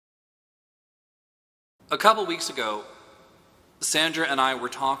A couple weeks ago, Sandra and I were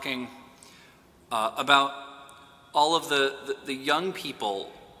talking about all of the young people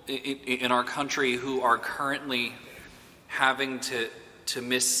in our country who are currently having to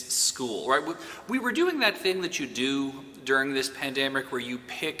miss school, right? We were doing that thing that you do during this pandemic where you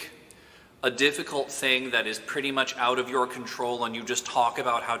pick a difficult thing that is pretty much out of your control and you just talk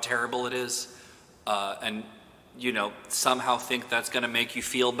about how terrible it is and, you know, somehow think that's going to make you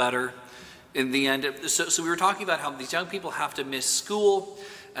feel better in the end. So we were talking about how these young people have to miss school,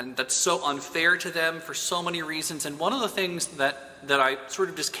 and that's so unfair to them for so many reasons. And one of the things that I sort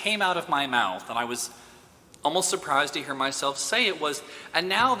of just came out of my mouth, and I was almost surprised to hear myself say it, was, and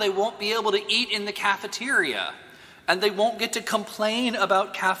now they won't be able to eat in the cafeteria, and they won't get to complain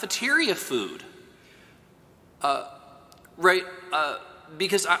about cafeteria food.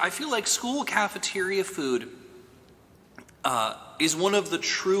 Because I feel like school cafeteria food is one of the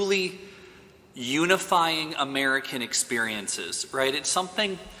truly unifying American experiences, right? It's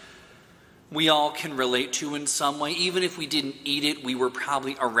something we all can relate to in some way. Even if we didn't eat it, we were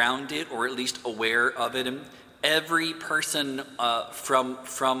probably around it or at least aware of it. And every person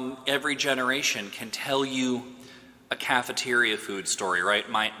from every generation can tell you a cafeteria food story, right?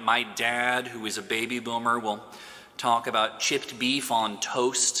 My dad, who is a baby boomer, will talk about chipped beef on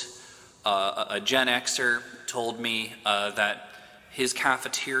toast. A Gen Xer told me that his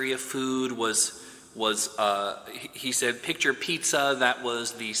cafeteria food was he said, picture pizza that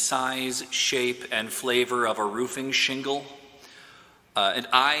was the size, shape, and flavor of a roofing shingle. And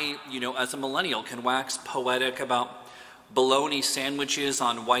I, as a millennial, can wax poetic about bologna sandwiches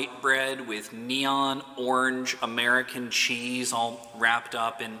on white bread with neon orange American cheese all wrapped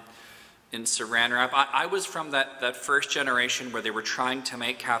up in saran wrap. I was from that first generation where they were trying to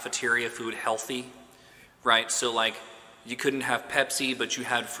make cafeteria food healthy, right? So like, you couldn't have Pepsi, but you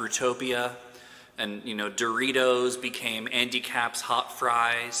had Fruitopia, and Doritos became Andy Capp's hot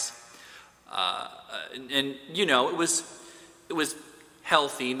fries, and it was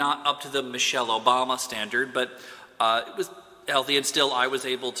healthy, not up to the Michelle Obama standard, but it was healthy, and still I was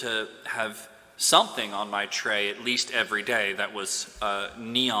able to have something on my tray at least every day that was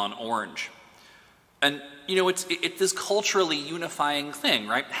neon orange. And it's this culturally unifying thing,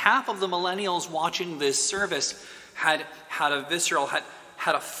 right? Half of the millennials watching this service had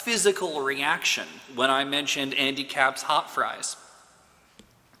a physical reaction when I mentioned Andy Capp's hot fries.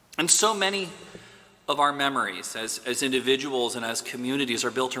 And so many of our memories as individuals and as communities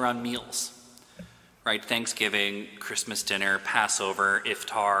are built around meals, right? Thanksgiving, Christmas dinner, Passover,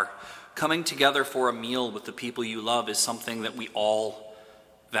 Iftar. Coming together for a meal with the people you love is something that we all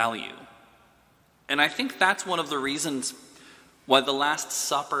value. And I think that's one of the reasons why the Last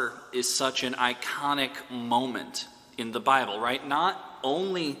Supper is such an iconic moment in the Bible, right? Not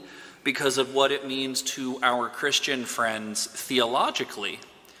only because of what it means to our Christian friends theologically,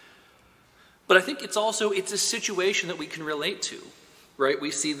 but I think it's a situation that we can relate to, right?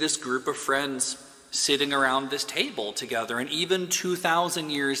 We see this group of friends sitting around this table together, and even 2,000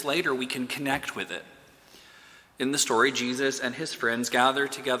 years later, we can connect with it. In the story, Jesus and his friends gather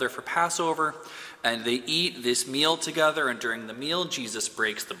together for Passover, and they eat this meal together, and during the meal, Jesus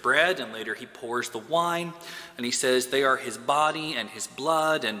breaks the bread, and later he pours the wine, and he says they are his body and his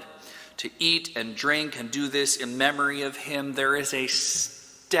blood, and to eat and drink and do this in memory of him. There is a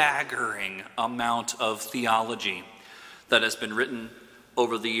staggering amount of theology that has been written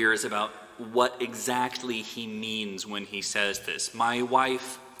over the years about what exactly he means when he says this. My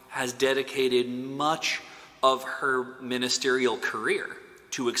wife has dedicated much of her ministerial career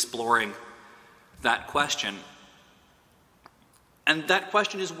to exploring that question. And that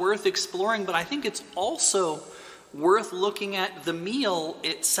question is worth exploring, but I think it's also worth looking at the meal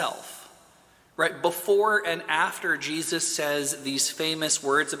itself, right? Before and after Jesus says these famous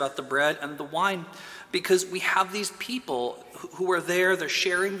words about the bread and the wine, because we have these people who are there, they're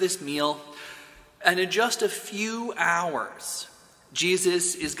sharing this meal, and in just a few hours,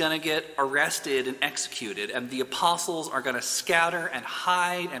 Jesus is going to get arrested and executed, and the apostles are going to scatter and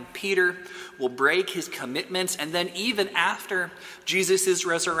hide, and Peter will break his commitments. And then even after Jesus is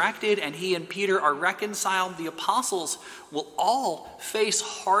resurrected and he and Peter are reconciled, the apostles will all face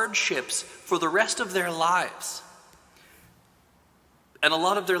hardships for the rest of their lives. And a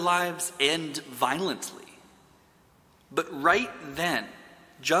lot of their lives end violently. But right then,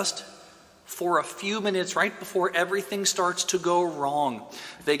 just for a few minutes, right before everything starts to go wrong,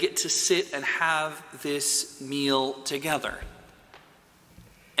 they get to sit and have this meal together.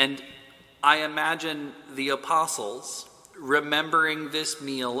 And I imagine the apostles remembering this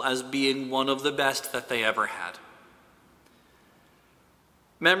meal as being one of the best that they ever had.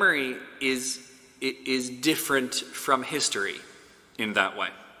 Memory is is different from history in that way.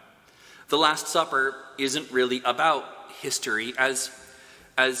 The Last Supper isn't really about history, as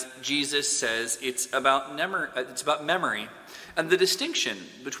Jesus says, it's about memory. And the distinction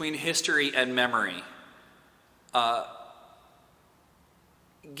between history and memory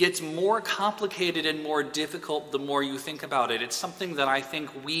gets more complicated and more difficult the more you think about it. It's something that I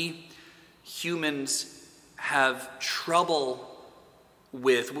think we humans have trouble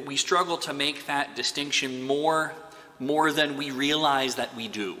with. We struggle to make that distinction more than we realize that we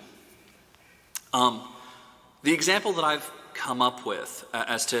do. The example that I've come up with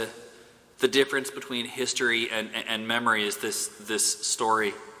as to the difference between history and memory is this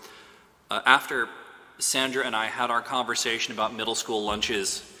story. After Sandra and I had our conversation about middle school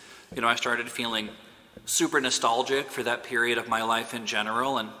lunches, I started feeling super nostalgic for that period of my life in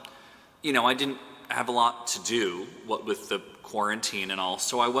general, and I didn't have a lot to do with the quarantine and all,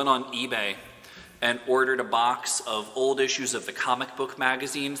 so I went on eBay and ordered a box of old issues of the comic book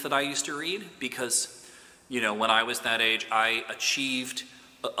magazines that I used to read, because when I was that age, I achieved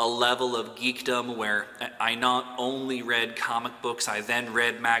a level of geekdom where I not only read comic books, I then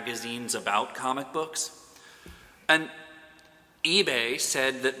read magazines about comic books. And eBay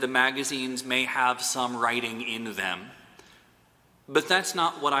said that the magazines may have some writing in them, but that's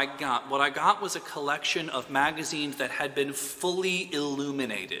not what I got. What I got was a collection of magazines that had been fully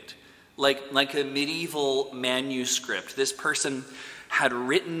illuminated, like a medieval manuscript. This person had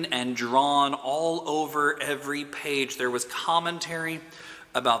written and drawn all over every page. There was commentary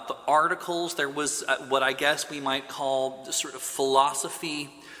about the articles. There was what I guess we might call the sort of philosophy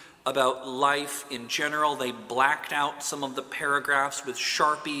about life in general. They blacked out some of the paragraphs with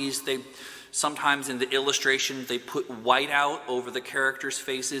Sharpies. They sometimes in the illustration they put white out over the characters'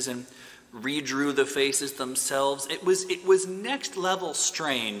 faces and redrew the faces themselves. It was next level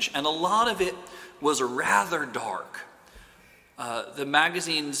strange, and a lot of it was rather dark. The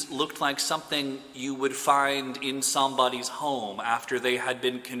magazines looked like something you would find in somebody's home after they had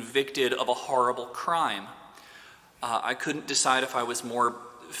been convicted of a horrible crime. I couldn't decide if I was more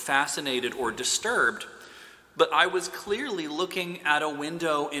fascinated or disturbed, but I was clearly looking at a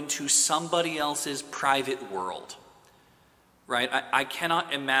window into somebody else's private world, right? I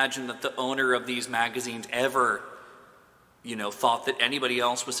cannot imagine that the owner of these magazines ever, thought that anybody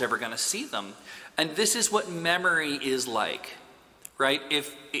else was ever going to see them. And this is what memory is like. Right?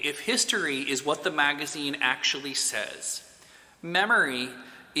 If history is what the magazine actually says, memory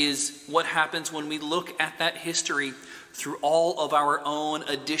is what happens when we look at that history through all of our own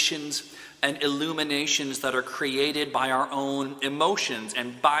additions and illuminations that are created by our own emotions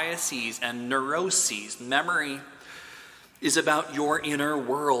and biases and neuroses. Memory is about your inner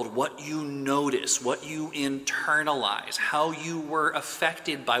world, what you notice, what you internalize, how you were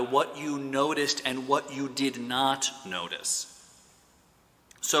affected by what you noticed and what you did not notice.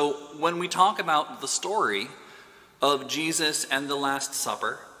 So when we talk about the story of Jesus and the Last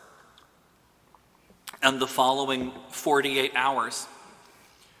Supper and the following 48 hours,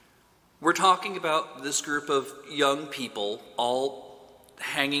 we're talking about this group of young people all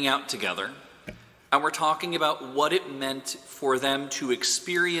hanging out together, and we're talking about what it meant for them to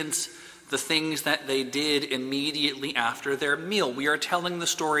experience the things that they did immediately after their meal. We are telling the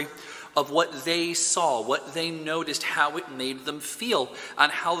story of what they saw, what they noticed, how it made them feel, and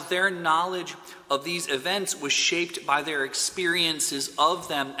how their knowledge of these events was shaped by their experiences of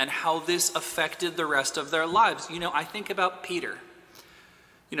them and how this affected the rest of their lives. I think about Peter.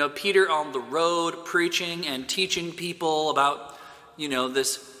 Peter on the road preaching and teaching people about,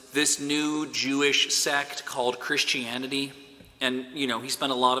 this new Jewish sect called Christianity. And, he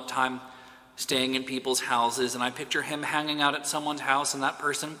spent a lot of time staying in people's houses, and I picture him hanging out at someone's house and that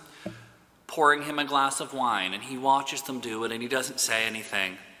person pouring him a glass of wine, and he watches them do it and he doesn't say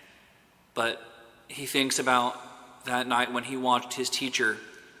anything. But he thinks about that night when he watched his teacher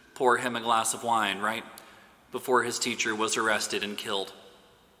pour him a glass of wine right before his teacher was arrested and killed.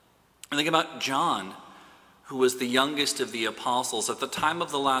 I think about John, who was the youngest of the apostles. At the time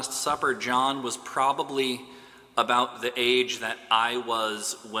of the Last Supper, John was probably about the age that I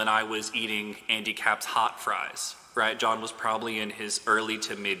was when I was eating Andy Capp's hot fries, right? John was probably in his early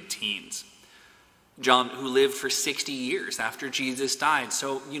to mid-teens. John, who lived for 60 years after Jesus died.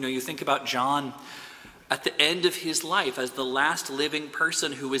 So, you think about John at the end of his life as the last living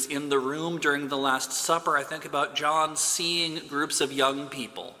person who was in the room during the Last Supper. I think about John seeing groups of young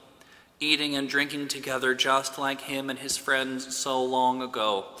people eating and drinking together just like him and his friends so long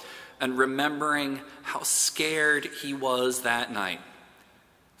ago, and remembering how scared he was that night,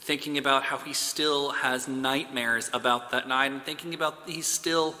 thinking about how he still has nightmares about that night, and thinking about he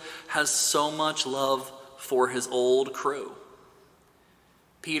still has so much love for his old crew.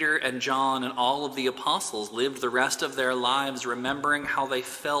 Peter and John and all of the apostles lived the rest of their lives remembering how they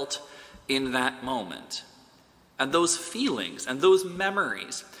felt in that moment. And those feelings and those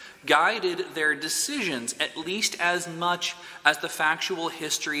memories guided their decisions at least as much as the factual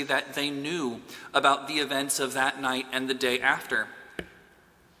history that they knew about the events of that night and the day after.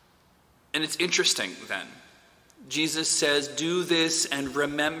 And it's interesting then. Jesus says, "Do this and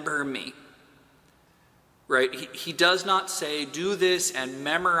remember me." Right? He does not say, "Do this and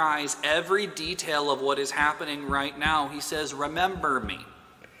memorize every detail of what is happening right now." He says, "Remember me.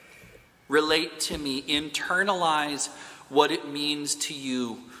 Relate to me. Internalize what it means to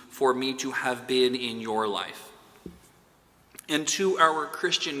you for me to have been in your life." And to our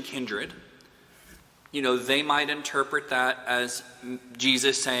Christian kindred, they might interpret that as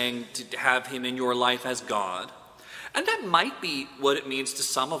Jesus saying to have him in your life as God. And that might be what it means to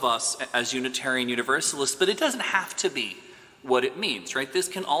some of us as Unitarian Universalists, but it doesn't have to be what it means, right? This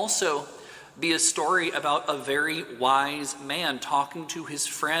can also be a story about a very wise man talking to his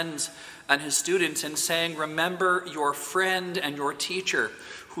friends and his students and saying, "Remember your friend and your teacher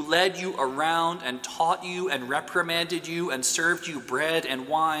who led you around and taught you and reprimanded you and served you bread and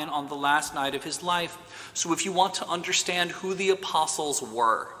wine on the last night of his life." So if you want to understand who the apostles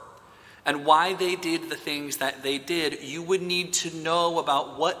were and why they did the things that they did, you would need to know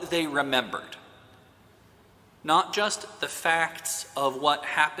about what they remembered. Not just the facts of what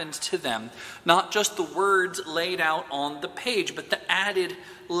happened to them, not just the words laid out on the page, but the added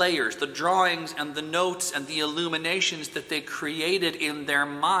layers, the drawings and the notes and the illuminations that they created in their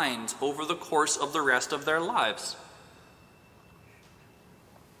minds over the course of the rest of their lives.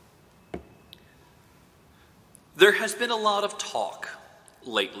 There has been a lot of talk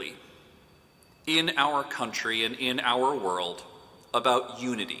lately in our country and in our world about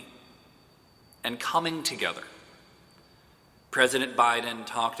unity and coming together. President Biden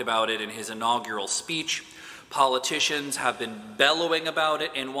talked about it in his inaugural speech. Politicians have been bellowing about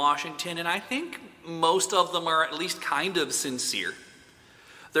it in Washington, and I think most of them are at least kind of sincere.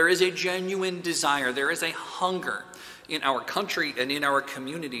 There is a genuine desire, there is a hunger in our country and in our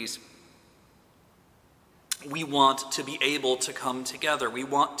communities. We want to be able to come together. We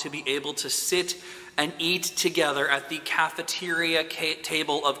want to be able to sit and eat together at the cafeteria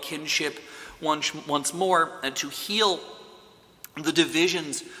table of kinship once more, and to heal the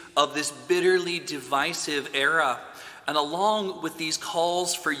divisions of this bitterly divisive era. And along with these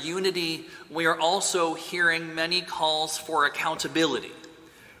calls for unity, we are also hearing many calls for accountability,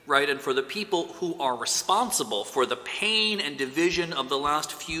 right? And for the people who are responsible for the pain and division of the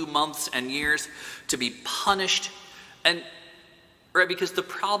last few months and years to be punished. And right, because the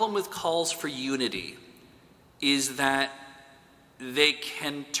problem with calls for unity is that they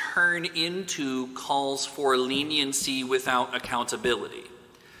can turn into calls for leniency without accountability.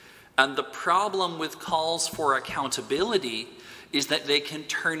 And the problem with calls for accountability is that they can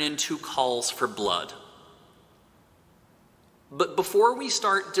turn into calls for blood. But before we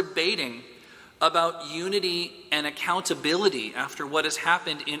start debating about unity and accountability after what has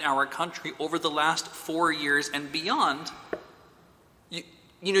happened in our country over the last 4 years and beyond,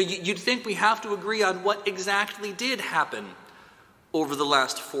 you'd think we have to agree on what exactly did happen over the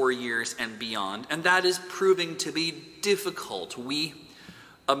last 4 years and beyond, and that is proving to be difficult. We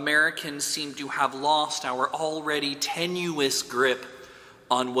Americans seem to have lost our already tenuous grip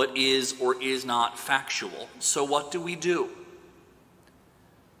on what is or is not factual. So what do?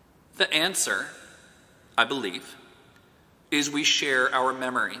 The answer, I believe, is we share our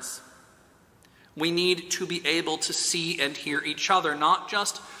memories. We need to be able to see and hear each other, not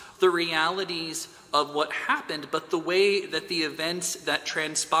just the realities of what happened, but the way that the events that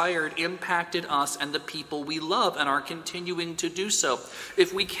transpired impacted us and the people we love and are continuing to do so.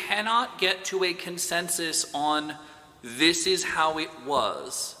 If we cannot get to a consensus on this is how it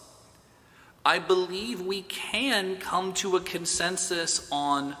was, I believe we can come to a consensus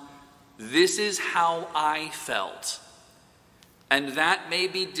on this is how I felt. And that may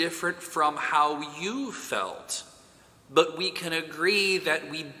be different from how you felt, but we can agree that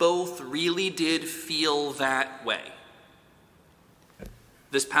we both really did feel that way.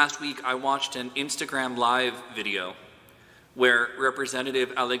 This past week, I watched an Instagram Live video where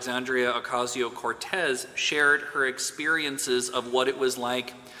Representative Alexandria Ocasio-Cortez shared her experiences of what it was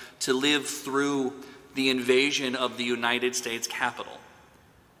like to live through the invasion of the United States Capitol.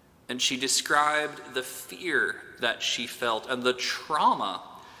 And she described the fear that she felt and the trauma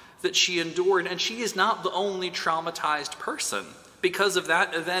that she endured. And she is not the only traumatized person because of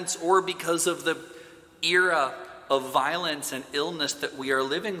that event or because of the era of violence and illness that we are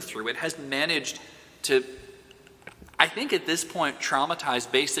living through. It has managed to, I think at this point, traumatize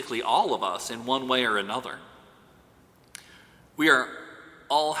basically all of us in one way or another. We are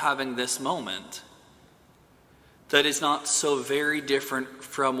all having this moment that is not so very different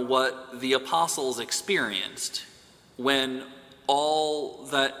from what the apostles experienced when all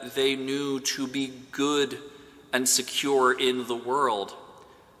that they knew to be good and secure in the world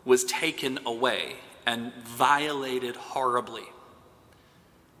was taken away and violated horribly.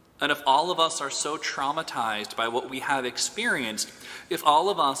 And if all of us are so traumatized by what we have experienced, if all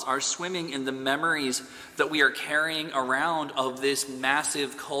of us are swimming in the memories that we are carrying around of this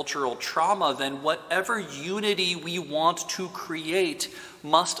massive cultural trauma, then whatever unity we want to create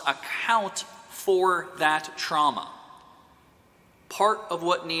must account for that trauma. Part of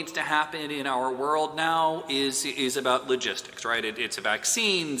what needs to happen in our world now is about logistics, right? It's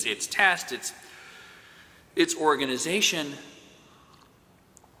vaccines, it's tests, it's organization.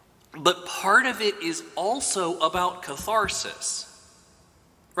 But part of it is also about catharsis,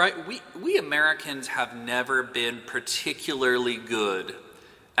 right? We Americans have never been particularly good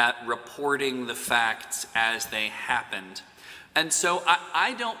at reporting the facts as they happened. And so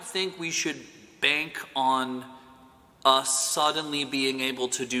I don't think we should bank on us suddenly being able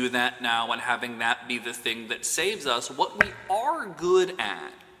to do that now and having that be the thing that saves us. What we are good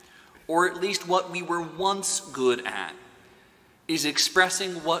at, or at least what we were once good at, is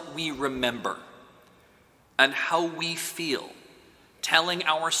expressing what we remember and how we feel, telling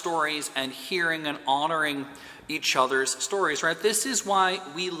our stories and hearing and honoring each other's stories, right? This is why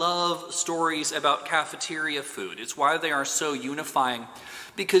we love stories about cafeteria food. It's why they are so unifying,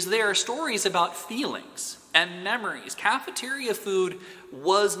 because they are stories about feelings and memories. Cafeteria food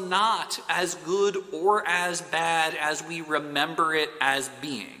was not as good or as bad as we remember it as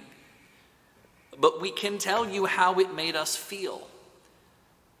being. But we can tell you how it made us feel.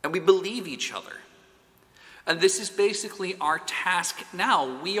 And we believe each other. And this is basically our task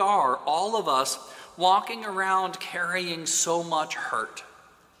now. We are, all of us, walking around carrying so much hurt,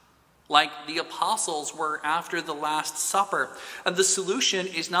 like the apostles were after the Last Supper. And the solution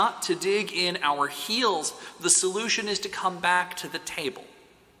is not to dig in our heels. The solution is to come back to the table.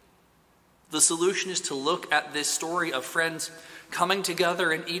 The solution is to look at this story of friends coming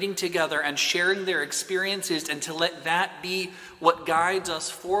together and eating together and sharing their experiences, and to let that be what guides us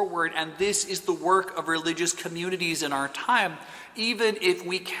forward. And this is the work of religious communities in our time. Even if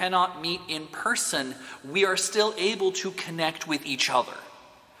we cannot meet in person, we are still able to connect with each other.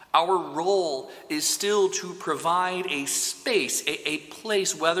 Our role is still to provide a space, a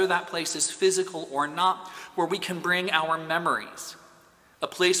place, whether that place is physical or not, where we can bring our memories. A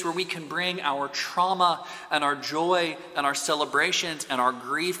place where we can bring our trauma and our joy and our celebrations and our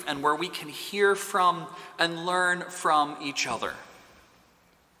grief, and where we can hear from and learn from each other.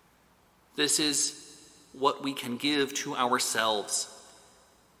 This is what we can give to ourselves,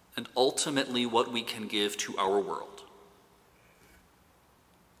 and ultimately what we can give to our world.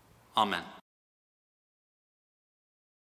 Amen.